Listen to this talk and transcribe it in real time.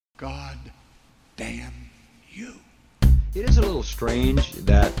God damn you. It is a little strange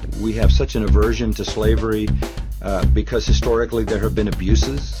that we have such an aversion to slavery because historically there have been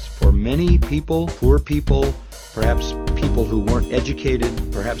abuses for many people, poor people, perhaps people who weren't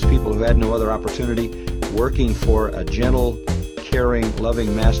educated, perhaps people who had no other opportunity. Working for a gentle, caring,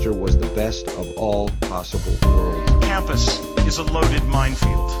 loving master was the best of all possible worlds. Campus is a loaded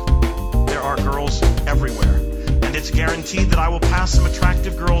minefield. There are girls everywhere, and it's guaranteed that I will pass some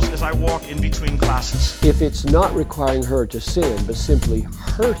attractive girls as I walk in between classes. If it's not requiring her to sin, but simply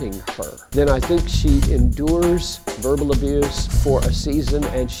hurting her, then I think she endures verbal abuse for a season,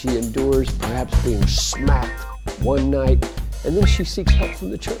 and she endures perhaps being smacked one night, and then she seeks help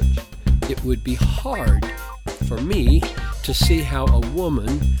from the church. It would be hard for me to see how a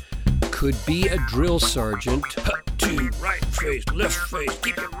woman could be a drill sergeant, to right face, left face,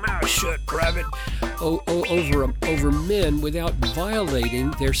 keep your mouth shut, private, over men without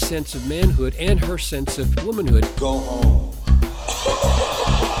violating their sense of manhood and her sense of womanhood. Go home.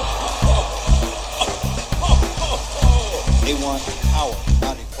 They want power,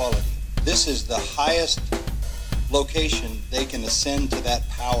 not equality. This is the highest location they can ascend to that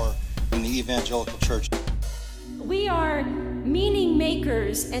power in the evangelical church. We are meaning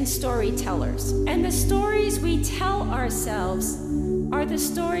makers and storytellers, and the stories we tell ourselves are the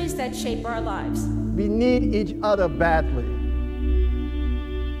stories that shape our lives. We need each other badly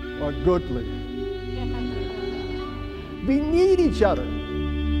or goodly. We need each other,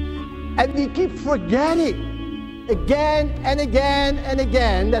 and we keep forgetting again and again and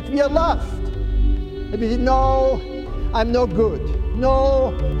again that we are loved. And we say, no, I'm no good.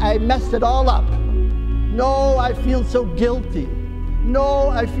 No, I messed it all up. No, I feel so guilty. No,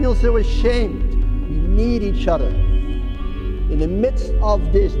 I feel so ashamed. We need each other. In the midst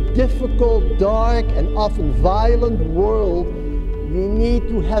of this difficult, dark, and often violent world, we need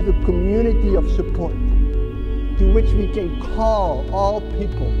to have a community of support to which we can call all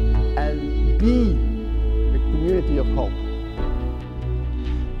people and be a community of hope.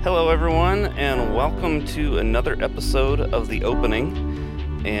 Hello everyone, and welcome to another episode of The Opening.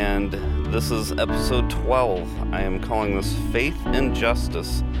 And this is episode 12. I am calling this Faith and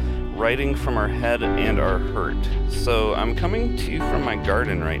Justice, Writing from Our Head and Our Hurt. So I'm coming to you from my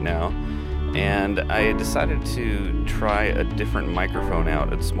garden right now, and I decided to try a different microphone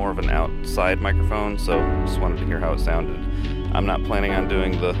out. It's more of an outside microphone, so just wanted to hear how it sounded. I'm not planning on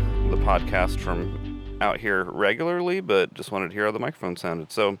doing the podcast from out here regularly, but just wanted to hear how the microphone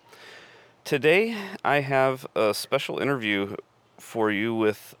sounded. So today I have a special interview for you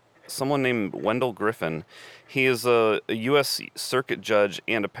with someone named Wendell Griffen. He is a U.S. circuit judge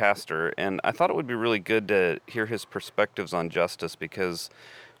and a pastor, and I thought it would be really good to hear his perspectives on justice because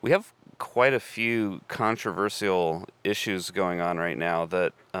we have quite a few controversial issues going on right now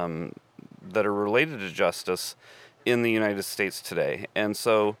that are related to justice in the United States today. And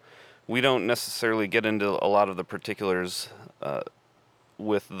so we don't necessarily get into a lot of the particulars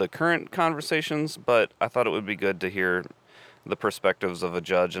with the current conversations, but I thought it would be good to hear the perspectives of a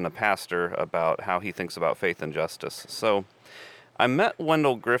judge and a pastor about how he thinks about faith and justice. So I met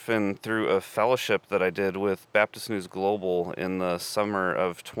Wendell Griffen through a fellowship that I did with Baptist News Global in the summer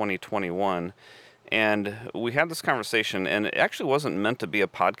of 2021. And we had this conversation, and it actually wasn't meant to be a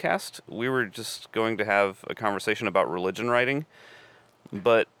podcast. We were just going to have a conversation about religion writing,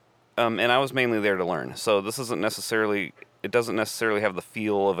 but and I was mainly there to learn. So this doesn't necessarily have the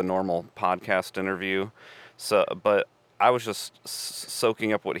feel of a normal podcast interview. So, but I was just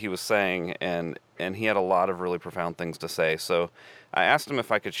soaking up what he was saying, and he had a lot of really profound things to say. So I asked him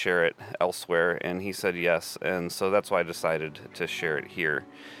if I could share it elsewhere, and he said yes. And so that's why I decided to share it here.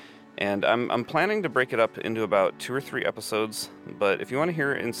 And I'm planning to break it up into about 2 or 3 episodes. But if you want to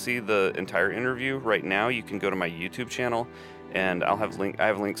hear and see the entire interview right now, you can go to my YouTube channel, and I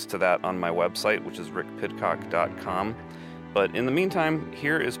have links to that on my website, which is rickpidcock.com. But in the meantime,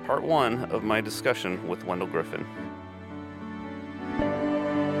 here is part 1 of my discussion with Wendell Griffen.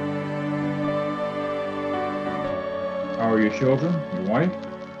 How are your children, your wife?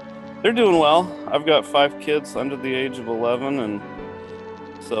 They're doing well. I've got 5 kids under the age of 11, and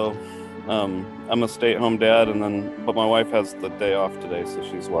so I'm a stay-at-home dad, but my wife has the day off today, so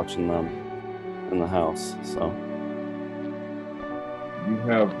she's watching them in the house. So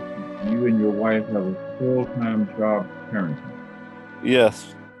you and your wife have a full-time job parenting.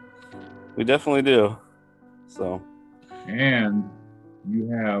 Yes, we definitely do. So, and you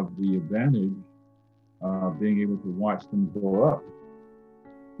have the advantage being able to watch them grow up.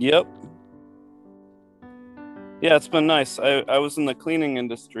 Yep. Yeah, it's been nice. I was in the cleaning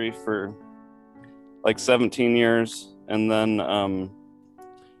industry for like 17 years, and then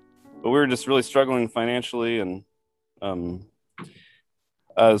but we were just really struggling financially, and I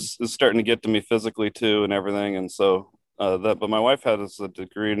was starting to get to me physically too and everything. And so but my wife has a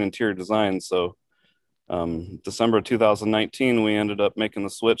degree in interior design. So December of 2019, we ended up making the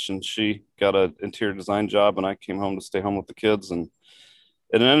switch, and she got an interior design job, and I came home to stay home with the kids. And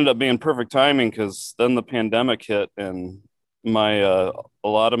it ended up being perfect timing because then the pandemic hit, and my a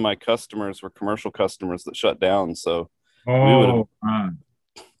lot of my customers were commercial customers that shut down. So Oh,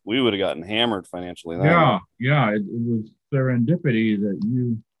 we would have gotten hammered financially then. Yeah. It was serendipity that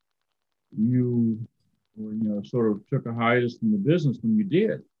you sort of took a hiatus from the business when you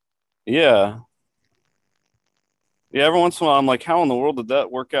did. Yeah. Yeah, every once in a while I'm like, how in the world did that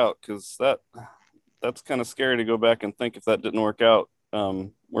work out? Because that's kind of scary to go back and think if that didn't work out,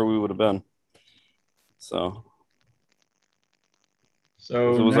 where we would have been. So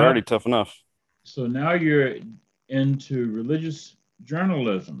it was already tough enough. So now you're into religious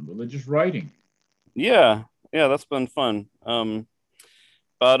journalism, religious writing. Yeah, that's been fun.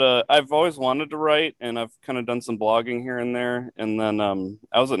 But I've always wanted to write, and I've kind of done some blogging here and there. And then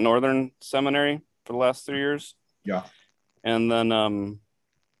I was at Northern Seminary for the last 3 years. Yeah. And then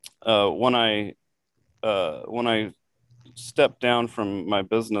when I stepped down from my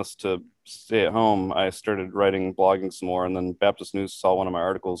business to stay at home, I started writing blogging some more. And then Baptist News saw one of my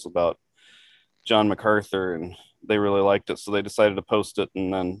articles about John MacArthur, and they really liked it, so they decided to post it.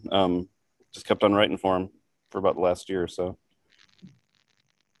 And then just kept on writing for them for about the last year or so.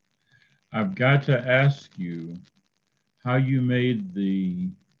 I've got to ask you how you made the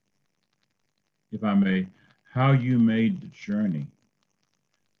journey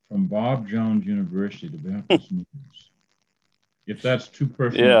from Bob Jones University to Baptist News. If that's too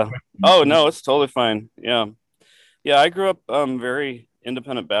personal. Yeah. Oh, no, it's totally fine. Yeah. Yeah, I grew up very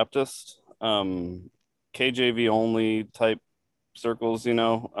independent Baptist, KJV only type circles,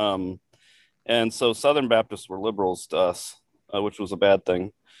 and so Southern Baptists were liberals to us, which was a bad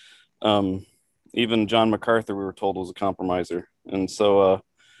thing. Even John MacArthur, we were told, was a compromiser. And so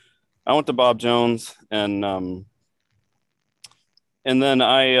I went to Bob Jones, and then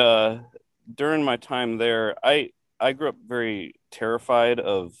I during my time there, I grew up very terrified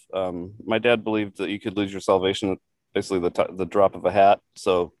of my dad believed that you could lose your salvation at basically the drop of a hat.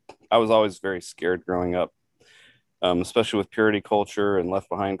 So I was always very scared growing up, especially with purity culture and left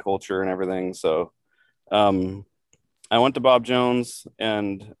behind culture and everything. So I went to Bob Jones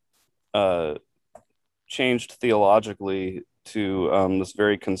and changed theologically to this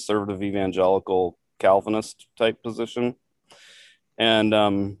very conservative evangelical Calvinist type position.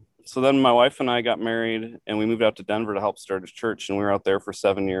 And so then my wife and I got married, and we moved out to Denver to help start a church, and we were out there for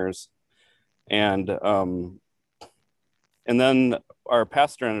 7 years. And then our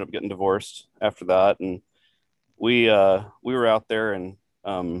pastor ended up getting divorced after that, and we were out there and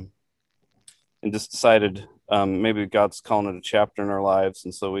just decided maybe God's calling it a chapter in our lives,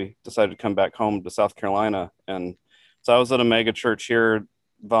 and so we decided to come back home to South Carolina. And so I was at a mega church here,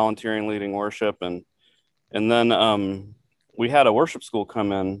 volunteering, leading worship, and then we had a worship school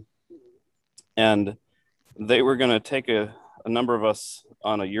come in, and they were going to take a number of us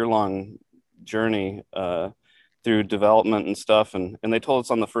on a year-long journey through development and stuff. And they told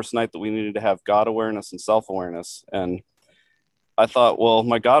us on the first night that we needed to have God awareness and self-awareness. And I thought, well,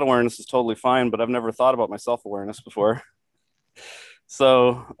 my God awareness is totally fine, but I've never thought about my self-awareness before.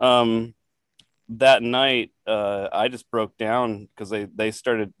 So that night, I just broke down because they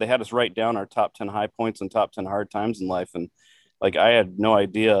had us write down our top 10 high points and top 10 hard times in life. And like, I had no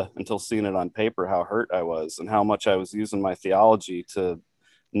idea until seeing it on paper how hurt I was and how much I was using my theology to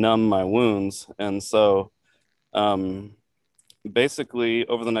numb my wounds. And so basically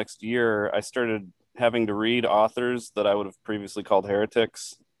over the next year, I started having to read authors that I would have previously called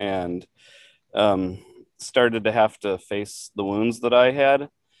heretics, and started to have to face the wounds that I had.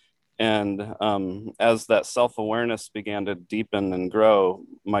 And as that self-awareness began to deepen and grow,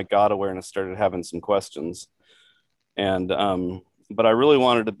 my God awareness started having some questions. And but I really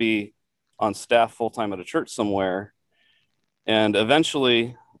wanted to be on staff full-time at a church somewhere. And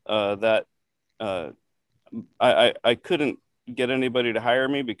eventually I couldn't get anybody to hire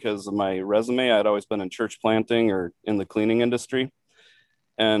me because of my resume. I'd always been in church planting or in the cleaning industry.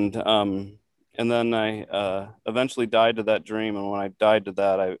 And then I eventually died to that dream. And when I died to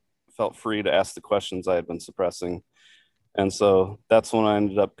that, I felt free to ask the questions I had been suppressing. And so that's when I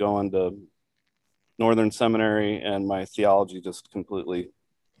ended up going to Northern Seminary, and my theology just completely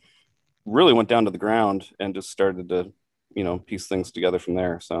really went down to the ground and just started to, piece things together from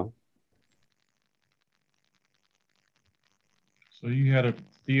there. So you had a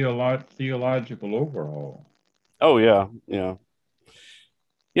theological overhaul. Oh, yeah. Yeah.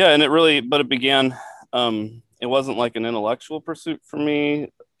 Yeah, and it began, it wasn't like an intellectual pursuit for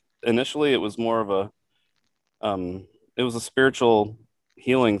me. Initially, it was more of it was a spiritual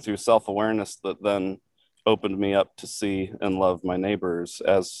healing through self-awareness that then opened me up to see and love my neighbors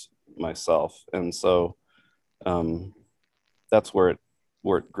as myself. And so, um, that's where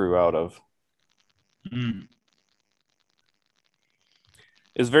it grew out of. Mm.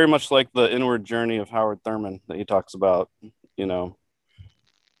 Is very much like the inward journey of Howard Thurman that he talks about, you know,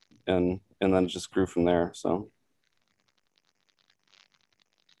 and then it just grew from there. So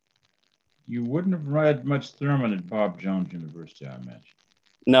You wouldn't have read much Thurman at Bob Jones University, I imagine.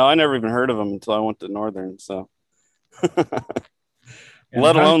 no, I never even heard of him until I went to Northern. So And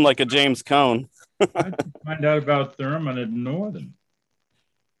let alone like a James Cone. how did you find out about Thurman at Northern?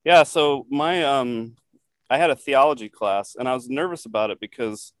 Yeah, so my I had a theology class and I was nervous about it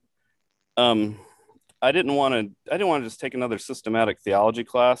because I didn't want to just take another systematic theology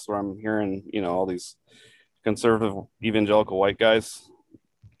class where I'm hearing, you know, all these conservative evangelical white guys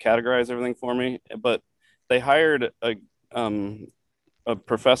categorize everything for me. But they hired a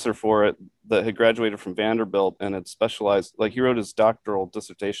professor for it that had graduated from Vanderbilt and had specialized, like he wrote his doctoral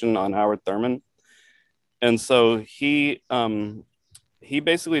dissertation on Howard Thurman. And so he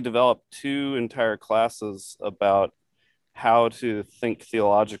basically developed two entire classes about how to think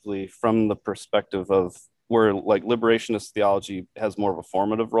theologically from the perspective of where like liberationist theology has more of a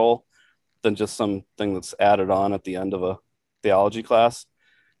formative role than just something that's added on at the end of a theology class.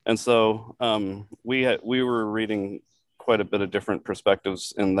 And so we were reading quite a bit of different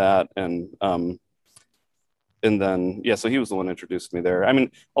perspectives in that, and then yeah, so he was the one who introduced me there. I mean,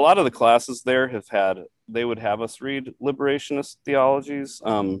 a lot of the classes there they would have us read liberationist theologies,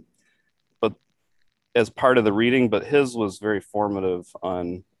 but as part of the reading, but his was very formative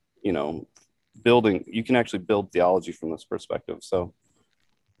on, you know, building, you can actually build theology from this perspective. So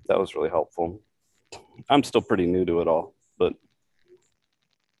that was really helpful. I'm still pretty new to it all, but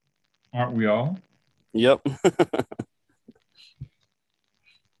Aren't we all? yep.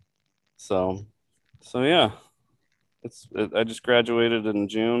 so yeah, I just graduated in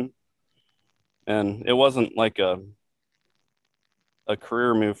June, and it wasn't like a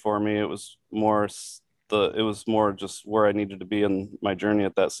career move for me. It was more just where I needed to be in my journey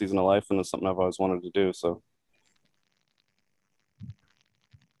at that season of life, and it's something I've always wanted to do. So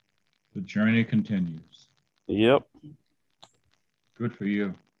The journey continues. yep. Good for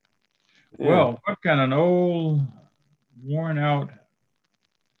you. Yeah. Well, what can an old, worn out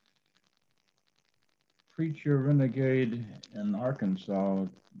preacher renegade in Arkansas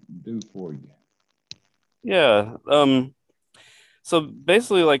do for you? Yeah. So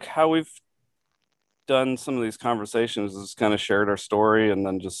basically, like how we've done some of these conversations is kind of shared our story and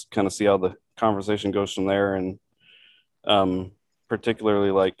then just kind of see how the conversation goes from there. And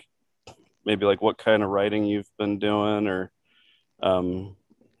particularly like maybe like what kind of writing you've been doing, or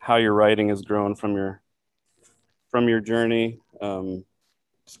how your writing has grown from your journey.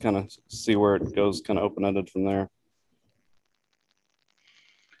 Just kind of see where it goes, kind of open-ended from there.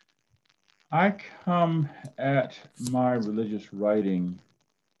 I come at my religious writing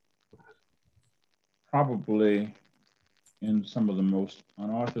probably in some of the most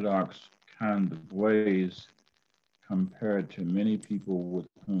unorthodox kind of ways compared to many people with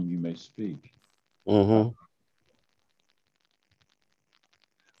whom you may speak. Mm-hmm.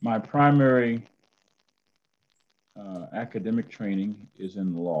 My primary academic training is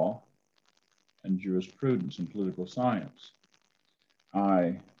in law and jurisprudence and political science.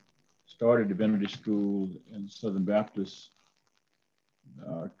 I started divinity school in Southern Baptist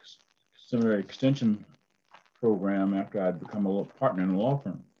Seminary Extension program after I'd become a partner in a law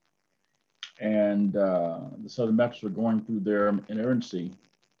firm. And the Southern Baptists were going through their inerrancy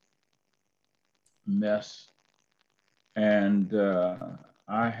mess. And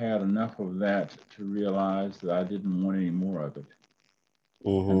I had enough of that to realize that I didn't want any more of it.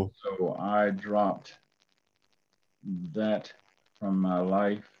 Mm-hmm. And so I dropped that from my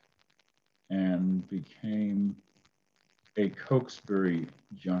life and became a Cokesbury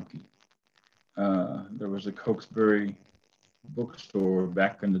junkie. There was a Cokesbury bookstore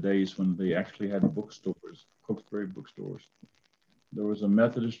back in the days when they actually had bookstores, Cokesbury bookstores. There was a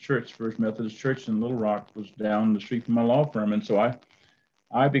Methodist church, First Methodist Church in Little Rock was down the street from my law firm. And so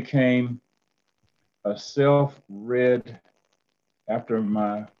I became a self-read, after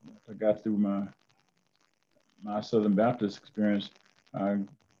I got through my Southern Baptist experience, I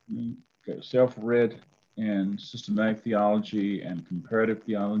got self-read in systematic theology and comparative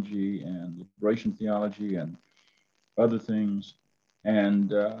theology and liberation theology and other things.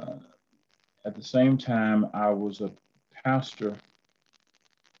 And at the same time, I was a pastor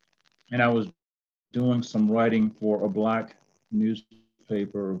and I was doing some writing for a black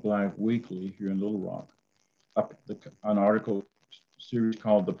newspaper, a black weekly here in Little Rock, an article series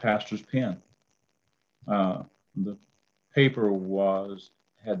called The Pastor's Pen. The paper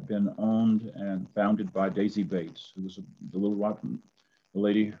had been owned and founded by Daisy Bates, who was the Little Rock, the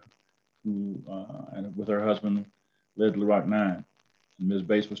lady who, and with her husband, led Little Rock 9. And Ms.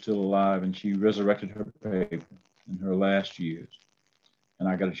 Bates was still alive, and she resurrected her paper in her last years. And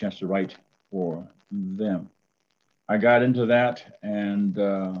I got a chance to write for them. I got into that, and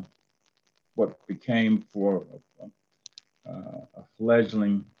what became for a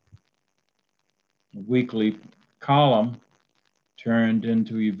fledgling weekly column turned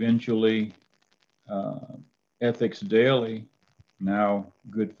into eventually Ethics Daily, now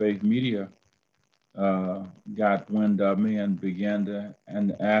Good Faith Media, got wind of me and began to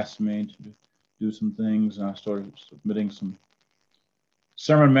and asked me to do some things. And I started submitting some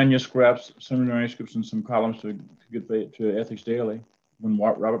sermon manuscripts and some columns to Ethics Daily when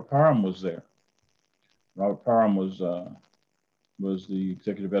Robert Parham was there. Robert Parham was the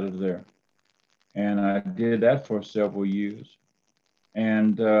executive editor there. And I did that for several years.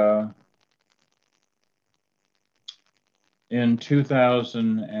 And in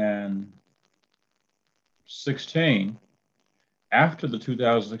 2016, after the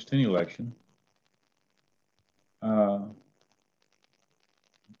 2016 election,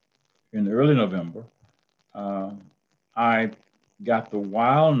 in early November, I got the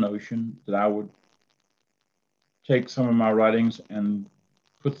wild notion that I would take some of my writings and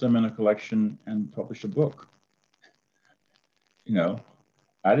put them in a collection and publish a book. You know,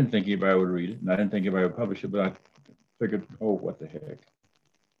 I didn't think anybody would read it, and I didn't think anybody would publish it, but I figured, oh, what the heck.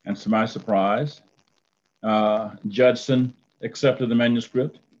 And to my surprise, Judson accepted the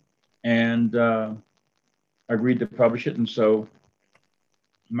manuscript and agreed to publish it. And so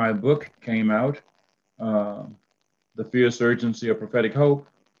my book came out, The Fierce Urgency of Prophetic Hope,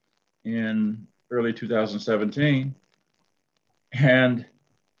 in early 2017. And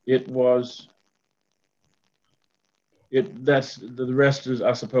that's the rest is,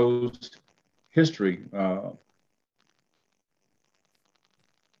 I suppose, history.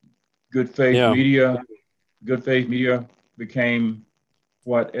 Good Faith Media became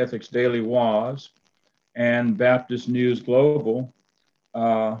what Ethics Daily was, and Baptist News Global.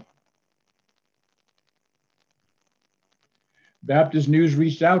 Baptist News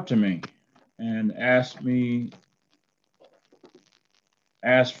reached out to me and asked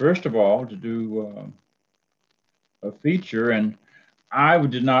first of all to do a feature, and I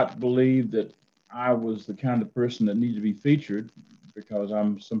did not believe that I was the kind of person that needed to be featured because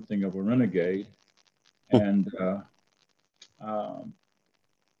I'm something of a renegade. And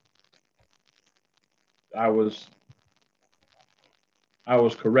I was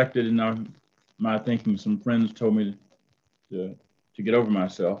corrected in my thinking. Some friends told me to get over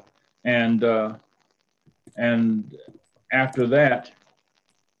myself, and after that,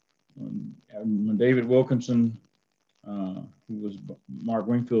 when David Wilkinson, who was Mark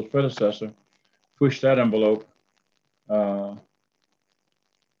Wingfield's predecessor, pushed that envelope,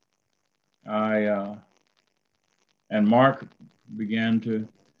 and Mark began to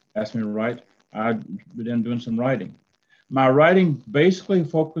ask me to write. I began doing some writing. My writing basically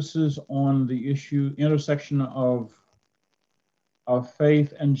focuses on the intersection of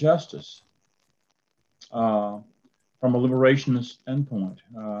faith and justice from a liberationist standpoint.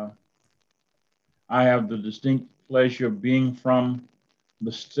 I have the distinct pleasure of being from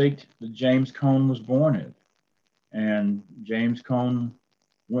the state that James Cone was born in. And James Cone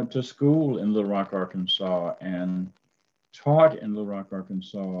went to school in Little Rock, Arkansas, and taught in Little Rock,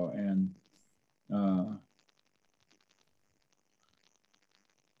 Arkansas, and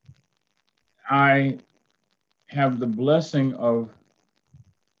I have the blessing of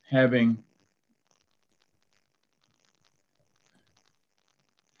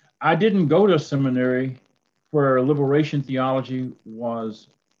I didn't go to a seminary where liberation theology was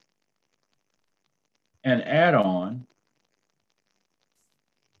an add-on.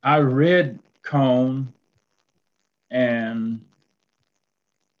 I read Cone and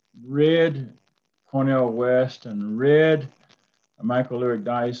read Cornel West and read Michael Eric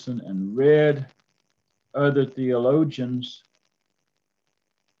Dyson and read other theologians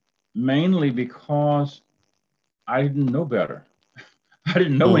mainly because I didn't know better. I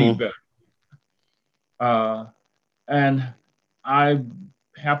didn't know any better. And I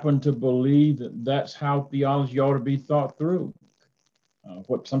happen to believe that that's how theology ought to be thought through.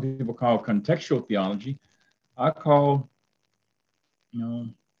 What some people call contextual theology, I call,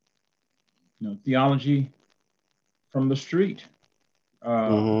 theology from the street.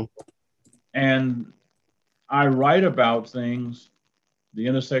 And I write about things, the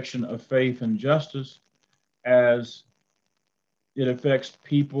intersection of faith and justice, as it affects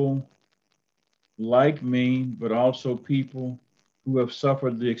people like me, but also people who have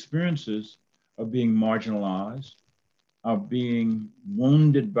suffered the experiences of being marginalized, of being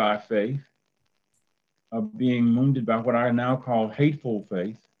wounded by faith, of being wounded by what I now call hateful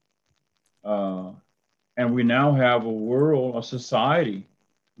faith. And we now have a world, a society,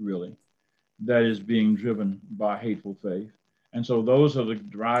 really, that is being driven by hateful faith. And so those are the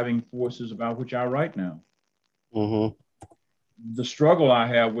driving forces about which I write now. Mm-hmm. The struggle I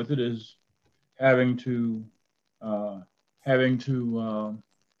have with it is having to having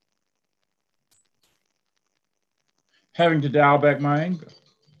to dial back my anger.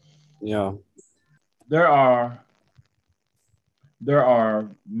 Yeah. There are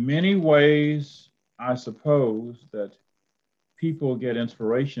many ways, I suppose, that people get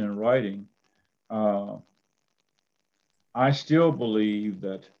inspiration in writing. I still believe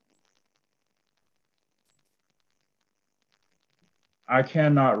that I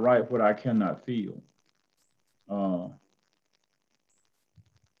cannot write what I cannot feel.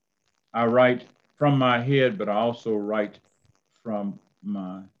 I write from my head, but I also write from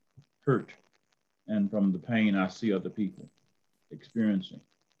my hurt and from the pain I see other people experiencing.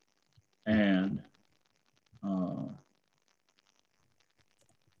 And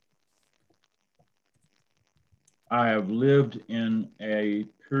I have lived in a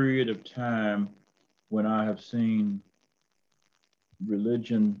period of time when I have seen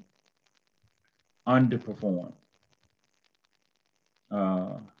religion underperform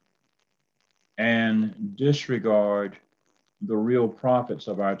and disregard the real prophets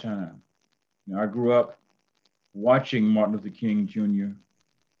of our time. You know, I grew up watching Martin Luther King Jr.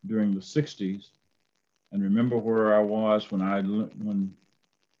 during the 60s and remember where I was when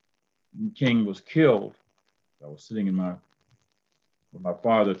King was killed. I was sitting with my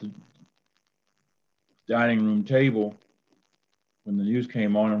father at the dining room table. When the news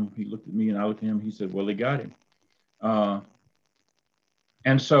came on him, he looked at me and I looked at him. He said, "Well, they got him."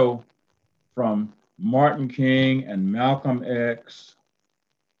 And so from Martin King and Malcolm X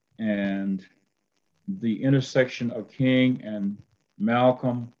and the intersection of King and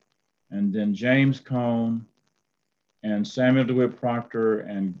Malcolm, and then James Cone and Samuel DeWitt Proctor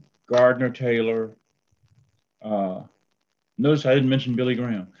and Gardner Taylor. Notice I didn't mention Billy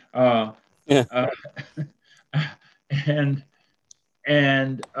Graham.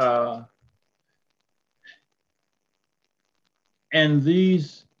 And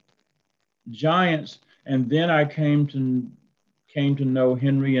these giants, and then I came to know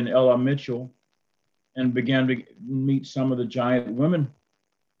Henry and Ella Mitchell, and began to meet some of the giant women,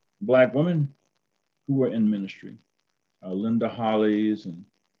 Black women, who were in ministry, Linda Hollies and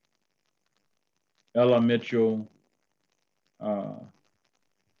Ella Mitchell,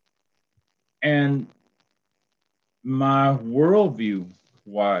 and my worldview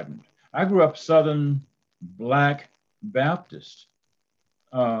widened. I grew up Southern Black Baptist,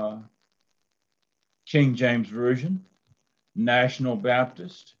 King James Version, National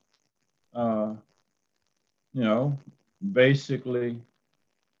Baptist, basically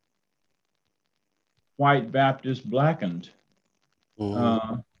white Baptist blackened.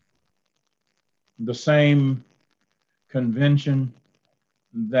 Mm-hmm. The same convention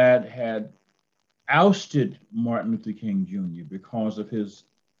that had ousted Martin Luther King Jr. because of his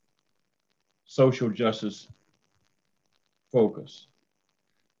social justice focus.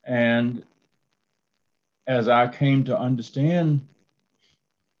 And as I came to understand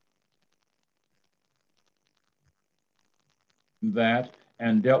that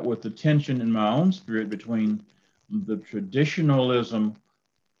and dealt with the tension in my own spirit between the traditionalism,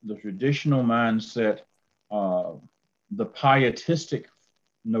 the traditional mindset, the pietistic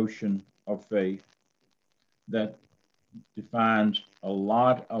notion of faith that defines a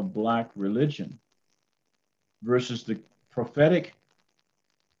lot of Black religion versus the prophetic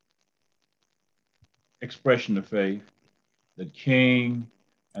expression of faith that King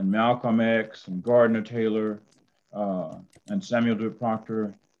and Malcolm X and Gardner Taylor and Samuel DeWitt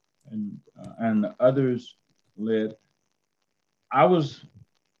Proctor and others led. I was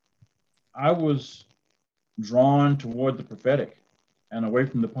drawn toward the prophetic and away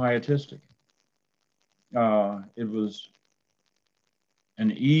from the pietistic. It was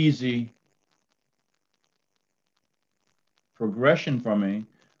an easy progression for me,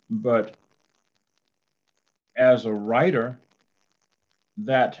 but as a writer,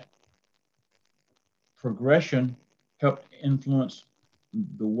 that progression helped influence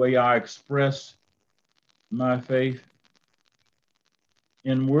the way I express my faith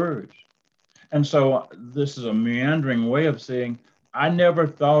in words. And so this is a meandering way of saying, I never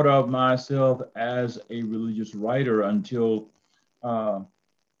thought of myself as a religious writer until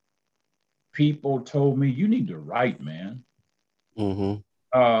people told me, you need to write, man.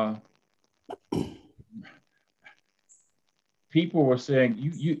 Mm-hmm. People were saying,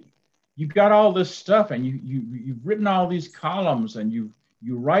 you got all this stuff, and you've written all these columns, and you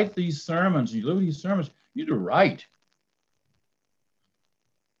write these sermons, you live these sermons, you need to write.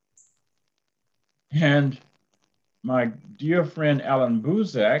 And my dear friend Alan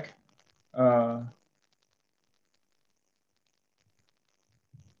Buzak,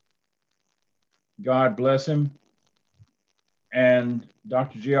 God bless him, and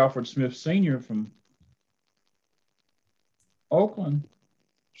Dr. J. Alfred Smith Sr. from Oakland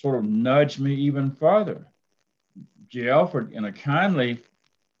sort of nudged me even further. J. Alfred in a kindly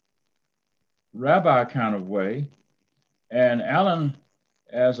rabbi kind of way, and Alan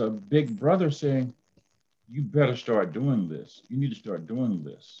as a big brother saying, you better start doing this. You need to start doing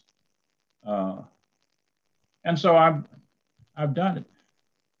this. And so I've done it.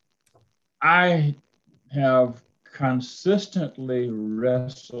 I have consistently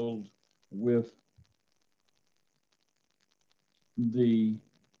wrestled with the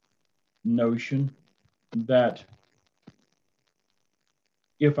notion that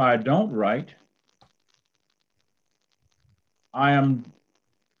if I don't write, I am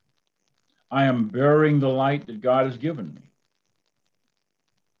burying the light that God has given me.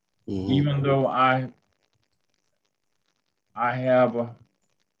 Mm-hmm. Even though I have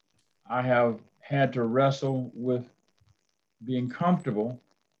had to wrestle with being comfortable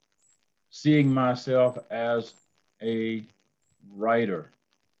seeing myself as a writer,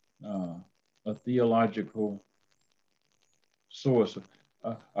 a theological source,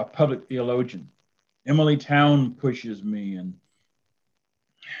 a public theologian. Emily Town pushes me,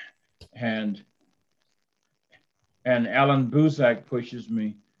 and Alan Buzak pushes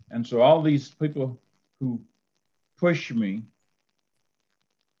me, and so all these people who push me,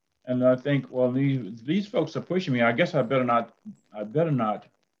 and I think, well, these folks are pushing me. I guess I better not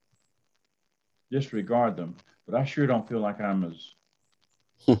disregard them. But I sure don't feel like I'm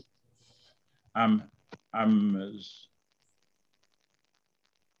as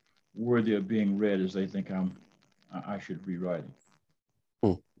worthy of being read as they think I should be writing.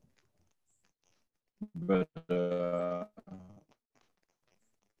 But it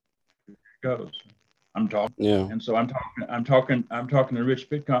goes. I'm talking, yeah. And so I'm talking to Rich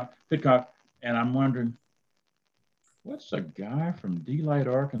Pitcock, and I'm wondering, what's a guy from Delight,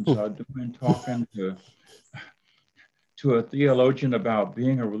 Arkansas doing talking to a theologian about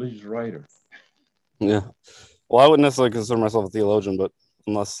being a religious writer? Yeah. Well, I wouldn't necessarily consider myself a theologian, but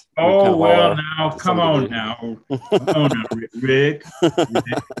unless oh well, now come on now, Rick.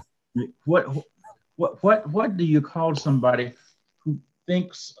 What do you call somebody who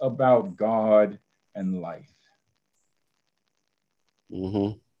thinks about God and life?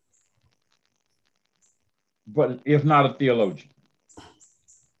 Mm-hmm. But if not a theologian.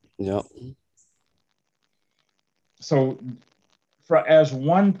 Yep. So, as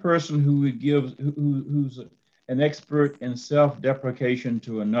one person who's an expert in self-deprecation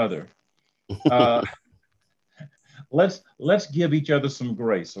to another, let's give each other some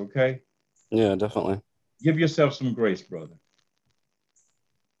grace, okay? Yeah, definitely. Give yourself some grace, brother.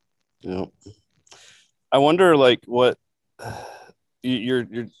 Yeah. I wonder, like, what you're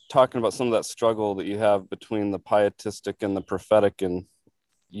talking about, some of that struggle that you have between the pietistic and the prophetic, and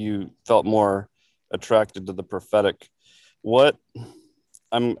you felt more attracted to the prophetic. What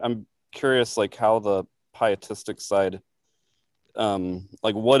I'm curious, like, how the pietistic side,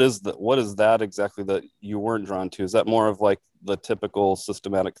 like, what is that exactly that you weren't drawn to? Is that more of like the typical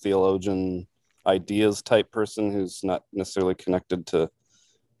systematic theologian ideas type person who's not necessarily connected to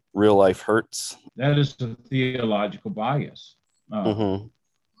real life hurts? That is a theological bias. And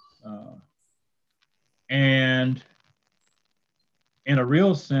in a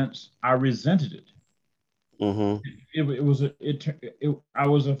real sense, I resented it. I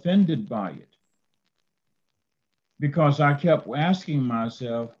was offended by it because I kept asking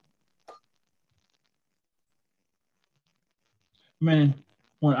myself, when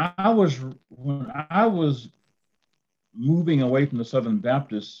I was moving away from the Southern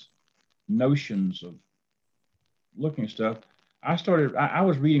Baptist notions of looking at stuff, I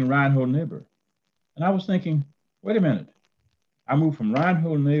was reading Reinhold Niebuhr, and I was thinking, wait a minute. I moved from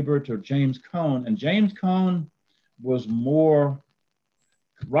Reinhold Niebuhr to James Cone, and James Cone was more,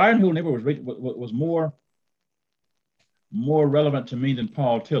 Reinhold Niebuhr was more relevant to me than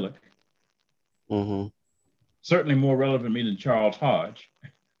Paul Tillich. Certainly more relevant to me than Charles Hodge.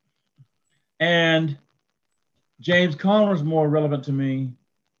 And James Cone was more relevant to me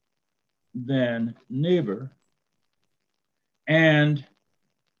than neighbor. And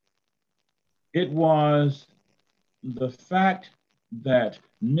it was the fact that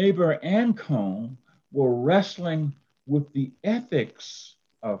neighbor and Cone were wrestling with the ethics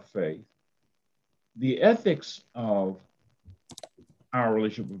of faith, the ethics of our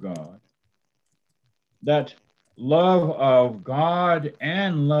relationship with God, that love of God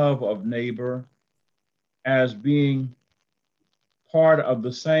and love of neighbor as being part of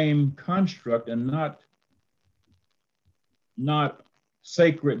the same construct and not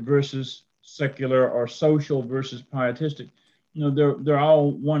sacred versus secular or social versus pietistic. You know, they're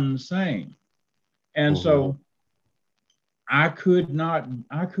all one and the same. And so I could not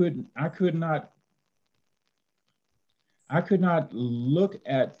look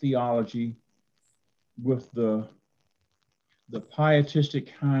at theology with the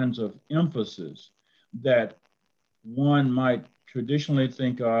pietistic kinds of emphasis that one might traditionally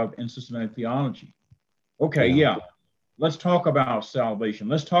think of in systematic theology. Okay, yeah, let's talk about salvation.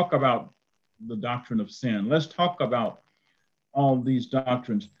 Let's talk about the doctrine of sin. Let's talk about all these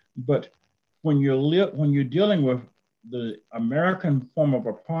doctrines. But when you're dealing with the American form of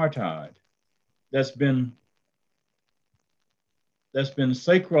apartheid that's been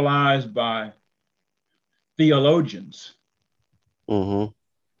sacralized by theologians,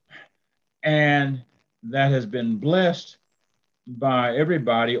 and that has been blessed by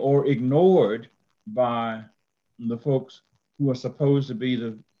everybody or ignored by the folks who are supposed to be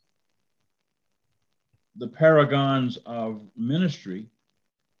the paragons of ministry,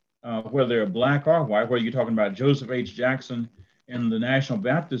 whether they're black or white, whether you're talking about Joseph H. Jackson in the National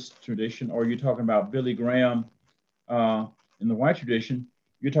Baptist tradition, or you're talking about Billy Graham in the white tradition,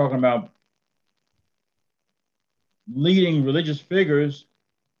 you're talking about leading religious figures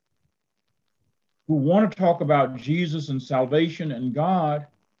who want to talk about Jesus and salvation and God,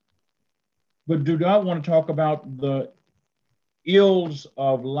 but do not want to talk about the ills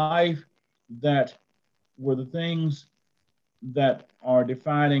of life that were the things that are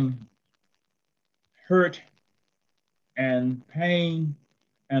defining hurt and pain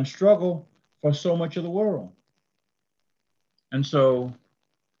and struggle for so much of the world. And so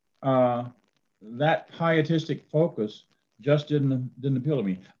that pietistic focus just didn't appeal to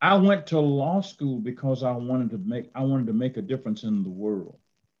me. I went to law school because I wanted to make a difference in the world.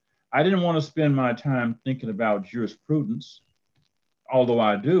 I didn't want to spend my time thinking about jurisprudence, although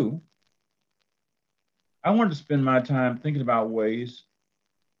I do. I wanted to spend my time thinking about ways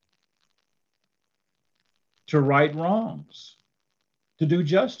to right wrongs, to do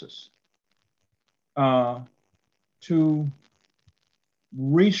justice, to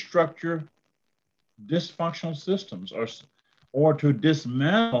restructure dysfunctional systems or to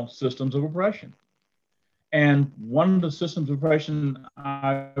dismantle systems of oppression. And one of the systems of oppression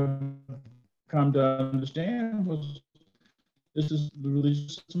I've come to understand was this is the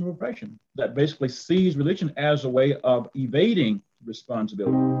religious system of oppression that basically sees religion as a way of evading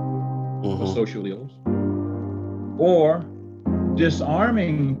responsibility for social ills or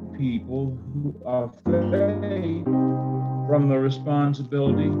disarming people who are afraid from the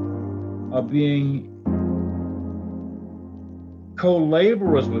responsibility of being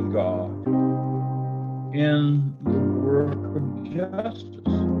co-laborers with God in the work of justice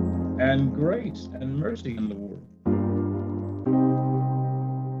and grace and mercy in the world.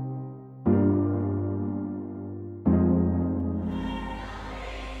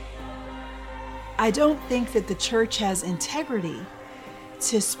 I don't think that the church has integrity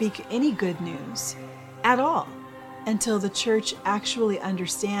to speak any good news at all until the church actually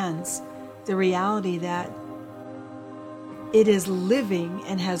understands the reality that it is living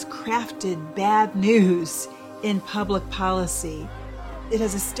and has crafted bad news in public policy. It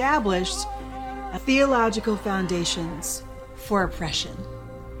has established theological foundations for oppression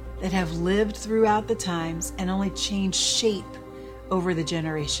that have lived throughout the times and only changed shape over the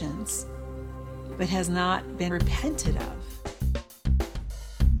generations, but has not been repented of.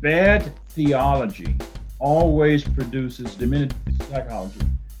 Bad theology always produces diminished psychology.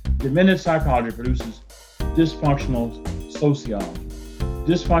 Diminished psychology produces dysfunctional sociology.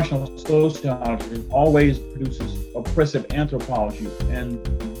 Dysfunctional sociology always produces oppressive anthropology, and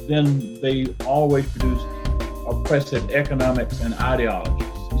then they always produce oppressive economics and ideologies.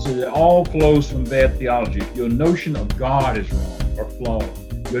 So it all flows from bad theology. Your notion of God is wrong or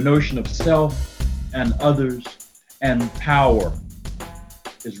flawed. Your notion of self and others and power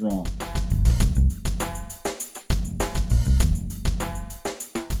is wrong.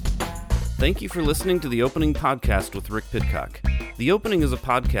 Thank you for listening to the opening podcast with Rick Pidcock. The Opening is a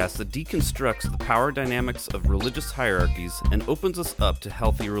podcast that deconstructs the power dynamics of religious hierarchies and opens us up to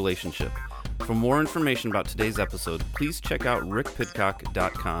healthy relationship. For more information about today's episode, please check out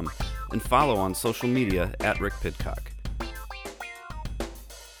rickpidcock.com and follow on social media at rickpidcock.